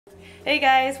Hey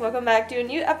guys, welcome back to a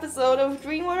new episode of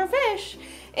Dreamwater Fish.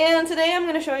 And today I'm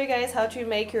going to show you guys how to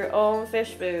make your own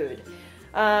fish food.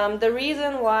 The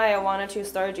reason why I wanted to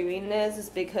start doing this is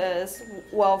because,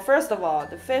 well, first of all,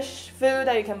 the fish food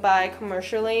that you can buy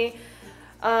commercially,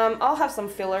 I'll have some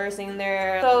fillers in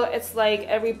there. So it's like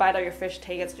every bite of your fish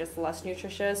take is just less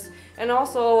nutritious. And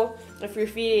also, if you're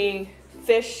feeding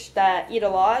fish that eat a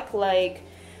lot, like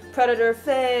predator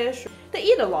fish, they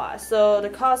eat a lot, so the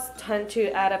costs tend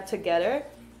to add up together.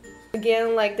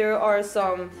 Again, like there are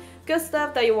some good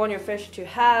stuff that you want your fish to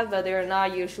have, but they're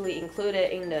not usually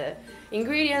included in the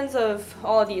ingredients of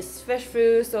all of these fish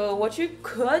foods. So what you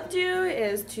could do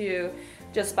is to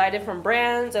just buy different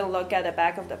brands and look at the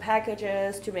back of the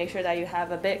packages to make sure that you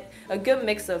have a good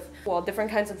mix of, well,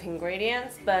 different kinds of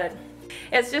ingredients. But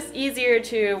it's just easier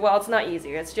to, well, it's not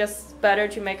easier, it's just better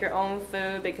to make your own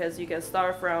food because you can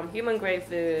start from human grade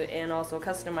food and also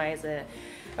customize it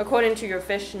according to your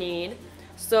fish need.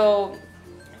 So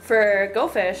for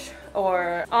goldfish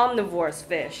or omnivorous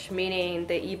fish, meaning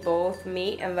they eat both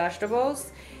meat and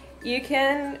vegetables, you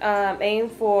can aim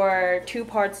for 2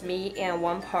 parts meat and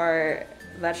 1 part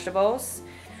vegetables.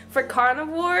 For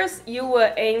carnivores, you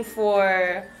would aim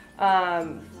for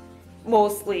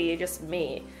mostly just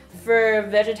meat. For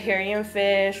vegetarian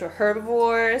fish or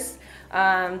herbivores,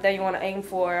 then you want to aim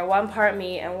for 1 part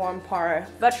meat and 1 part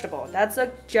vegetable. That's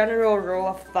a general rule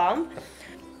of thumb.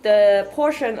 The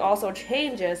portion also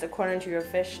changes according to your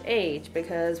fish age,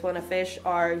 because when the fish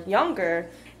are younger,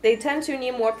 they tend to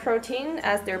need more protein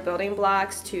as their building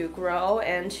blocks to grow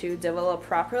and to develop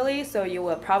properly. So you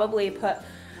will probably put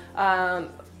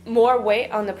more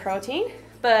weight on the protein.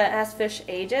 But as fish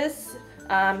ages,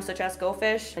 such as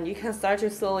goldfish, and you can start to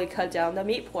slowly cut down the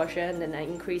meat portion and then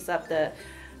increase up the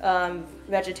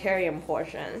vegetarian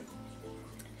portion.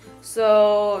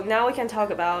 So now we can talk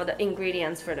about the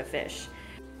ingredients for the fish.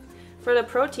 For the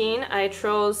protein, I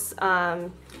chose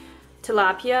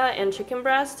tilapia and chicken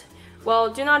breast. Well,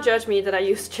 do not judge me that I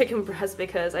use chicken breast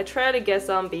because I tried to get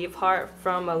some beef heart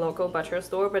from a local butcher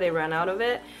store, but they ran out of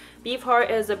it. Beef heart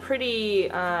is a pretty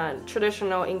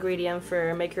traditional ingredient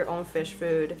for make your own fish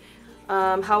food.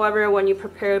 However, when you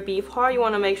prepare beef heart, you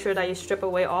want to make sure that you strip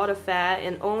away all the fat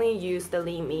and only use the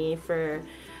lean meat for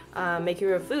making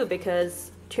your food, because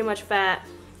too much fat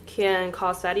can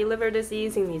cause fatty liver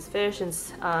disease in these fish and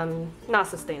it's not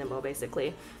sustainable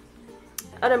basically.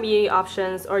 Other meat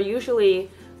options are usually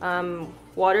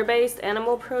water-based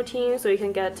animal protein, so you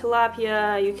can get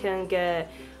tilapia, you can get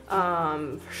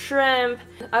shrimp.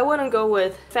 I wouldn't go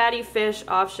with fatty fish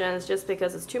options just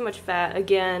because it's too much fat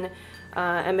again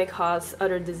and may cause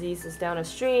other diseases down the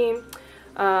stream.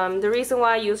 The reason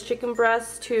why I use chicken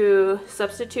breast to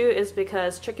substitute is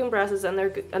because chicken breast is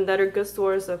another good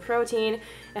source of protein.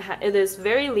 It is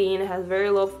very lean, it has very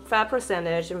low fat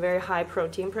percentage and very high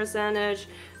protein percentage,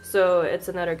 so it's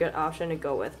another good option to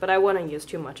go with, but I wouldn't use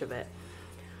too much of it.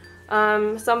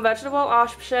 Some vegetable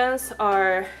options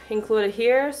are included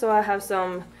here, so I have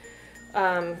some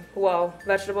well,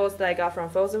 vegetables that I got from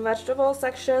frozen vegetables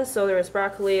section. So there's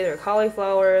broccoli, there's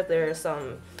cauliflower, there's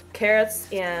some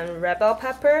carrots and red bell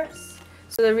peppers.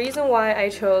 So the reason why I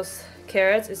chose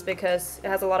carrots is because it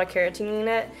has a lot of carotene in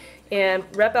it, and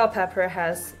red bell pepper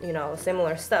has, you know,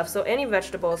 similar stuff. So any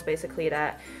vegetables basically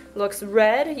that looks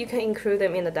red, you can include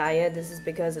them in the diet. This is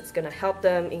because it's going to help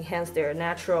them enhance their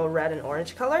natural red and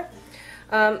orange color.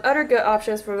 Other good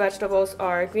options for vegetables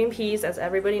are green peas. As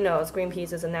everybody knows, green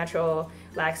peas is a natural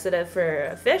laxative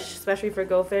for fish, especially for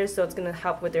goldfish, so it's going to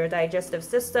help with their digestive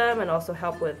system and also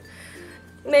help with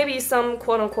maybe some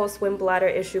quote-unquote swim bladder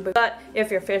issue. But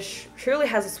if your fish truly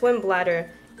has a swim bladder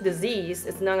disease,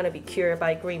 it's not going to be cured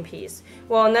by green peas.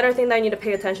 Well, another thing that you need to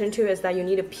pay attention to is that you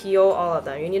need to peel all of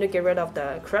them. You need to get rid of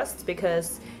the crust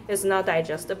because it's not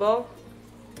digestible.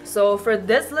 So for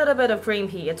this little bit of green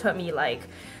pea, it took me like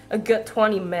a good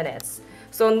 20 minutes.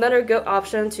 So another good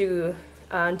option to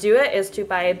do it is to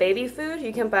buy baby food.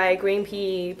 You can buy green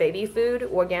pea baby food,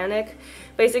 organic.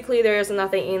 Basically there's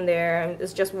nothing in there,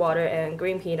 it's just water and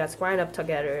green pea that's ground up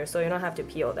together, so you don't have to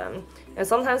peel them. And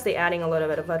sometimes they're adding a little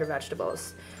bit of other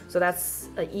vegetables, so that's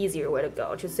an easier way to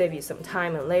go to save you some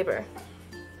time and labor.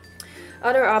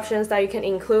 Other options that you can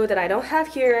include that I don't have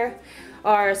here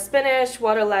are spinach,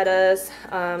 water lettuce.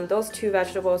 Those 2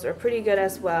 vegetables are pretty good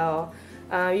as well.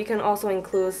 You can also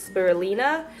include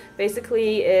spirulina.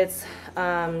 Basically, it's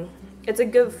a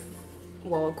good,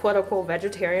 well, quote-unquote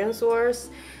vegetarian source,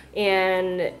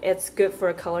 and it's good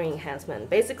for color enhancement.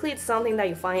 Basically, it's something that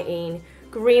you find in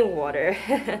green water,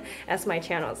 as my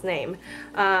channel's name.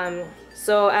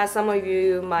 So as some of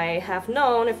you might have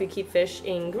known, if you keep fish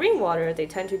in green water, they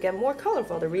tend to get more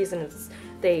colorful. The reason is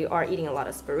they are eating a lot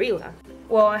of spirulina.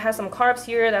 Well, I have some carbs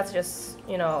here. That's just,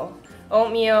 you know,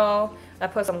 oatmeal. I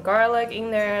put some garlic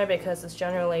in there because it's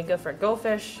generally good for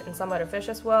goldfish and some other fish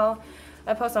as well.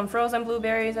 I put some frozen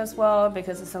blueberries as well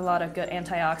because it's a lot of good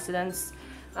antioxidants.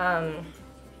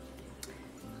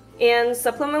 And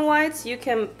supplement-wise, you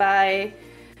can buy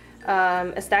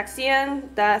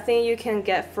astaxanthin. That thing you can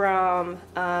get from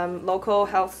local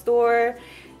health store.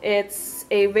 It's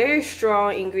a very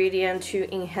strong ingredient to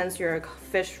enhance your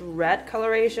fish red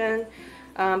coloration,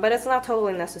 but it's not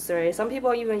totally necessary. Some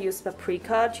people even use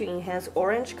paprika to enhance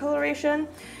orange coloration.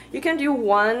 You can do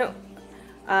one,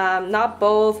 not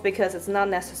both, because it's not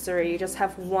necessary. You just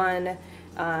have one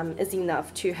is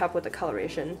enough to help with the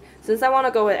coloration. Since I want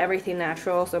to go with everything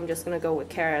natural, so I'm just going to go with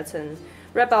carrots and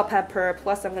red bell pepper,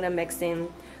 plus I'm going to mix in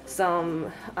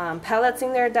some pellets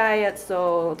in their diet,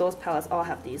 so those pellets all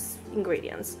have these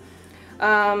ingredients.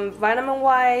 Vitamin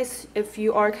wise, if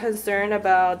you are concerned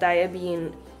about diet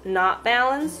being not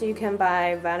balanced, you can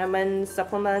buy vitamin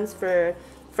supplements for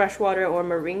freshwater or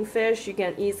marine fish. You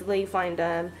can easily find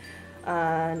them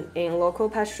in local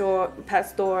pet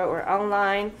store or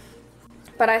online.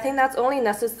 But I think that's only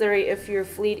necessary if you're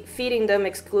feeding them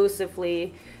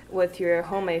exclusively with your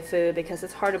homemade food, because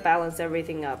it's hard to balance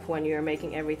everything up when you're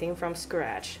making everything from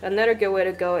scratch. Another good way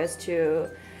to go is to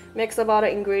mix up all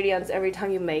the ingredients every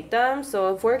time you make them.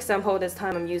 So for example, this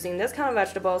time I'm using this kind of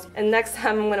vegetables, and next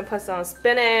time I'm going to put some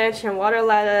spinach and water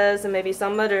lettuce and maybe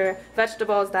some other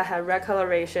vegetables that have red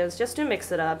colorations, just to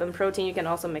mix it up. And protein, you can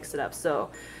also mix it up. So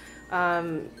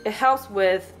it helps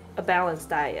with a balanced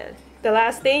diet. The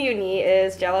last thing you need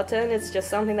is gelatin. It's just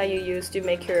something that you use to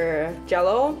make your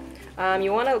jello.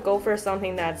 You want to go for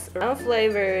something that's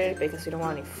unflavored because you don't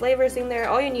want any flavors in there.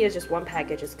 All you need is just one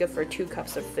package. It's good for 2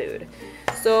 cups of food.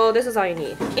 So this is all you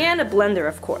need. And a blender,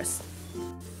 of course.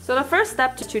 So the first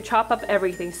step is to chop up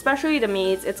everything, especially the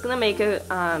meats. It's going to make it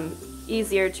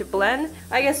easier to blend.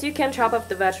 I guess you can chop up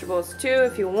the vegetables too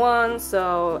if you want.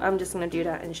 So I'm just going to do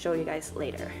that and show you guys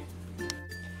later.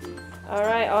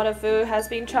 Alright, all the food has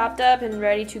been chopped up and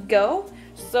ready to go.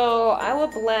 So I will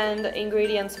blend the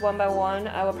ingredients one by one.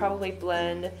 I will probably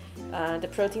blend the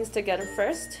proteins together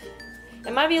first.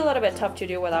 It might be a little bit tough to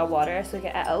do without water, so you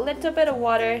can add a little bit of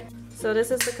water. So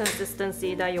this is the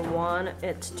consistency that you want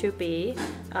it to be.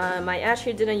 I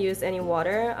actually didn't use any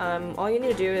water. All you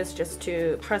need to do is just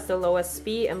to press the lowest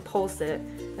speed and pulse it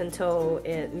until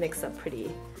it mixes up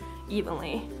pretty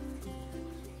evenly.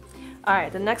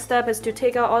 Alright, the next step is to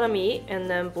take out all the meat and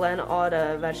then blend all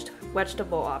the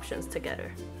vegetable options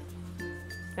together.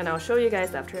 And I'll show you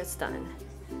guys after it's done.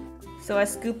 So I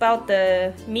scoop out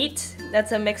the meat.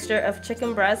 That's a mixture of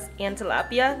chicken breast and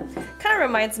tilapia. Kind of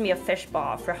reminds me of fish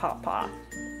ball for hot pot,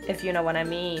 if you know what I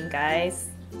mean, guys.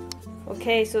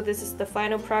 Okay, so this is the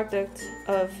final product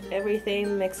of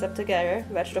everything mixed up together,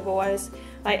 vegetable-wise.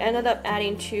 I ended up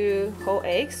adding 2 whole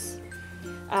eggs.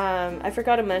 I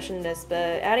forgot to mention this,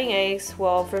 but adding eggs,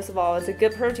 well, first of all, it's a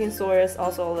good protein source,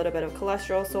 also a little bit of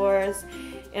cholesterol source,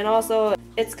 and also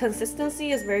its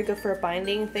consistency is very good for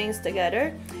binding things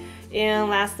together. And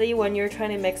lastly, when you're trying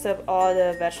to mix up all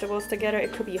the vegetables together,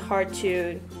 it could be hard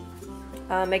to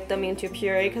make them into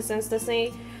puree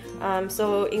consistency.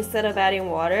 So instead of adding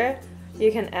water, you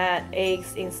can add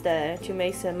eggs instead to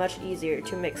make it much easier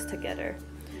to mix together.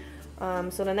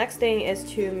 So the next thing is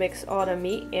to mix all the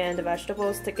meat and the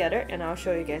vegetables together, and I'll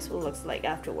show you guys what it looks like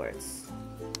afterwards.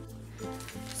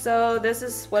 So this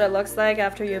is what it looks like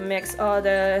after you mix all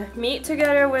the meat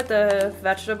together with the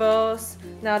vegetables.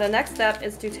 Now the next step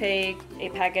is to take a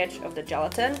package of the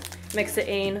gelatin, mix it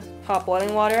in hot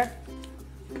boiling water,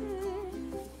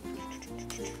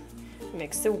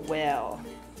 mix it well.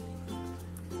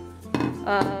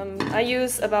 I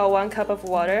use about 1 cup of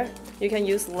water. You can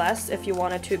use less if you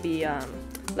want it to be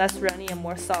less runny and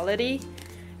more solidy.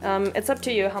 It's up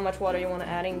to you how much water you want to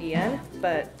add in the end,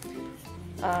 but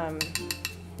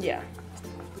yeah.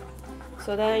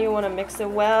 So then you want to mix it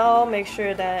well, make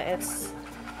sure that it's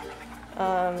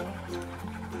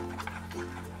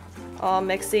all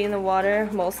mixing in the water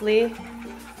mostly.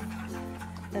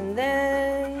 And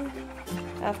then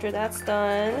after that's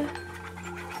done,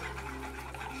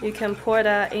 you can pour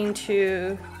that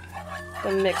into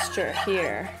the mixture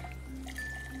here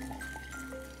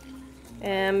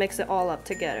and mix it all up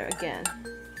together again.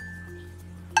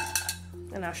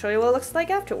 And I'll show you what it looks like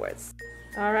afterwards.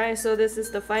 Alright, so this is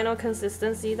the final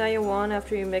consistency that you want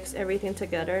after you mix everything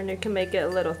together, and you can make it a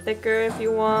little thicker if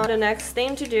you want. The next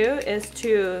thing to do is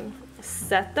to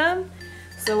set them.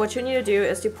 So what you need to do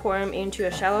is to pour them into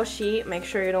a shallow sheet. Make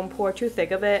sure you don't pour too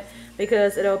thick of it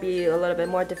because it'll be a little bit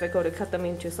more difficult to cut them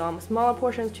into some smaller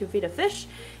portions to feed a fish.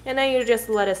 And then you just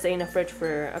let it stay in the fridge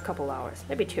for a couple hours,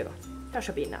 maybe 2. That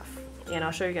should be enough. And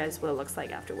I'll show you guys what it looks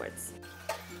like afterwards.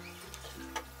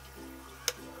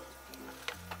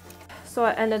 So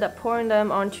I ended up pouring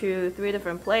them onto 3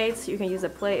 different plates. You can use a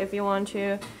plate if you want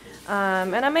to.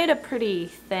 And I made it pretty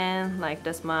thin, like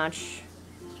this much,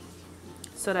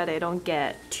 so that they don't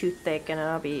get too thick and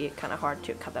it'll be kind of hard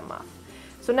to cut them off.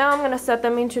 So now I'm gonna set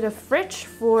them into the fridge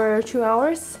for 2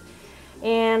 hours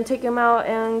and take them out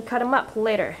and cut them up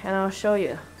later, and I'll show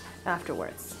you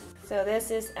afterwards. So this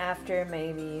is after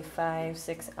maybe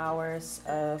 5-6 hours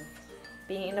of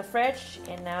being in the fridge,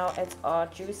 and now it's all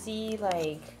juicy,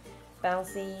 like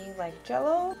bouncy, like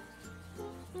jello.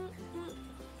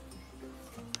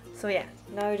 So yeah,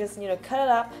 now you just need to cut it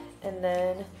up and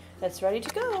then it's ready to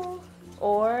go.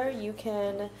 Or you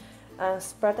can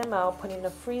spread them out, put in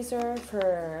the freezer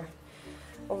for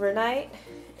overnight,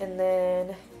 and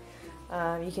then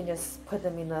you can just put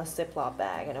them in a Ziploc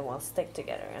bag and it won't stick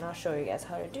together. And I'll show you guys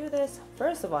how to do this.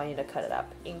 First of all, you need to cut it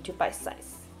up into bite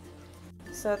size.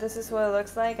 So this is what it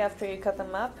looks like after you cut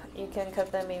them up. You can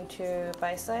cut them into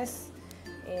bite size,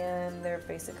 and they're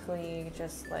basically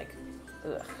just like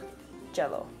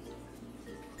jello.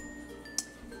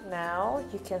 Now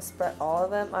you can spread all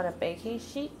of them on a baking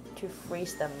sheet to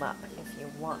freeze them up if you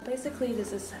want. Basically,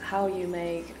 this is how you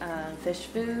make fish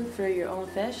food for your own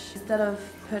fish. Instead of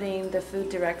putting the food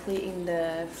directly in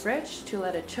the fridge to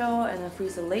let it chill and then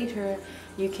freeze it later,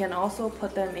 you can also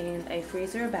put them in a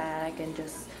freezer bag and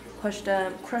just crush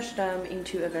them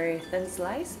into a very thin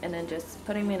slice, and then just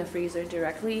put them in the freezer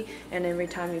directly, and every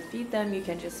time you feed them you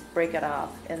can just break it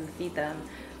off and feed them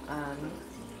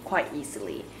quite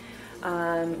easily.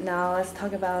 Now let's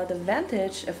talk about the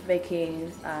advantage of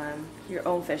making your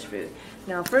own fish food.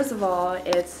 Now first of all,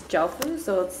 it's gel food,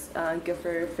 so it's good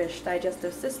for fish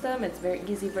digestive system. It's very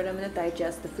easy for them to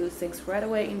digest. The food sinks right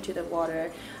away into the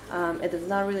water. It does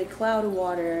not really cloud the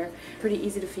water. Pretty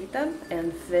easy to feed them,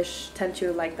 and fish tend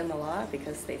to like them a lot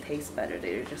because they taste better.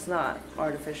 They're just not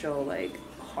artificial like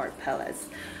hard pellets.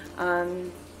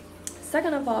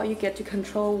 Second of all, you get to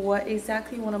control what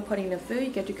exactly you want to put in the food. You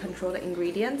get to control the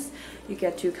ingredients. You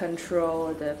get to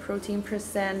control the protein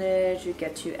percentage. You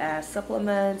get to add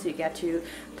supplements. You get to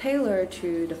tailor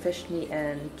to the fish need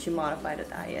and to modify the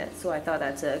diet. So I thought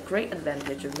that's a great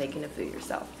advantage of making the food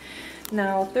yourself.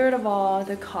 Now, third of all,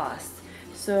 the cost.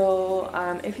 So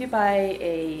if you buy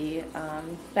a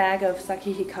bag of sake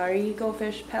hikari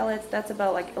goldfish pellets, that's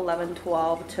about like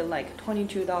 $11-12 to like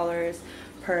 $22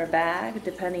 per bag,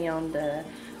 depending on the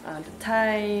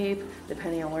type,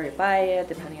 depending on where you buy it,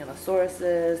 depending on the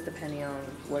sources, depending on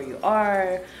where you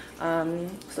are.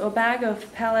 So a bag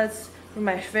of pellets for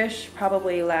my fish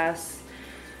probably lasts,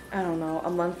 I don't know,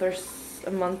 a month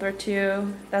or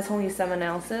 2. That's only 7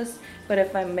 ounces. But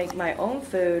if I make my own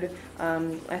food,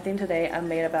 I think today I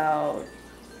made about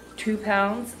 2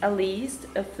 pounds at least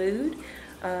of food.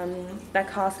 That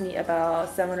cost me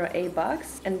about $7 or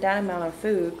 $8, and that amount of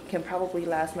food can probably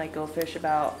last my goldfish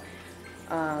about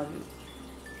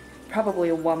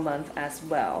probably 1 month as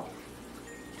well.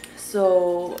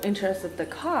 So in terms of the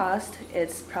cost,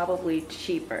 it's probably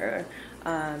cheaper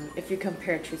if you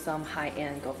compare to some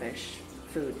high-end goldfish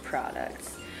food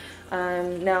products.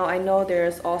 Now I know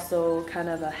there's also kind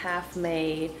of a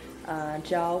half-made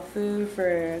gel food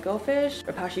for goldfish,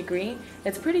 Rapashi green.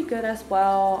 It's pretty good as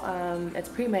well. It's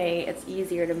pre-made, it's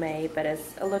easier to make, but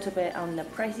it's a little bit on the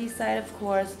pricey side, of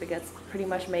course, because it's pretty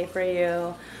much made for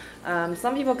you.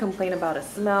 Some people complain about the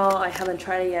smell. I haven't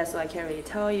tried it yet, so I can't really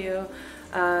tell you.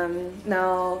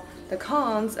 Now, the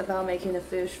cons about making the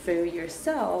fish food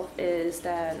yourself is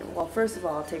that, well, first of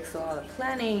all, it takes a lot of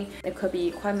planning. It could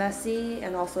be quite messy,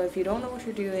 and also if you don't know what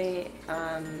you're doing,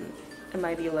 it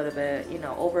might be a little bit,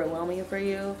 overwhelming for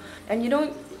you. And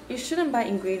you shouldn't buy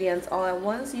ingredients all at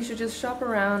once. You should just shop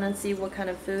around and see what kind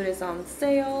of food is on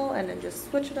sale and then just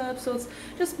switch it up. So it's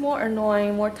just more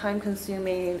annoying, more time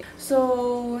consuming.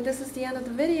 So this is the end of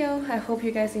the video. I hope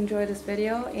you guys enjoyed this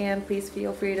video, and please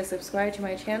feel free to subscribe to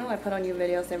my channel. I put on new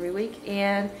videos every week,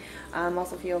 and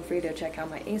also feel free to check out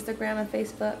my Instagram and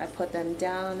Facebook. I put them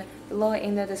down below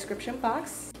in the description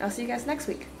box. I'll see you guys next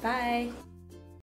week. Bye!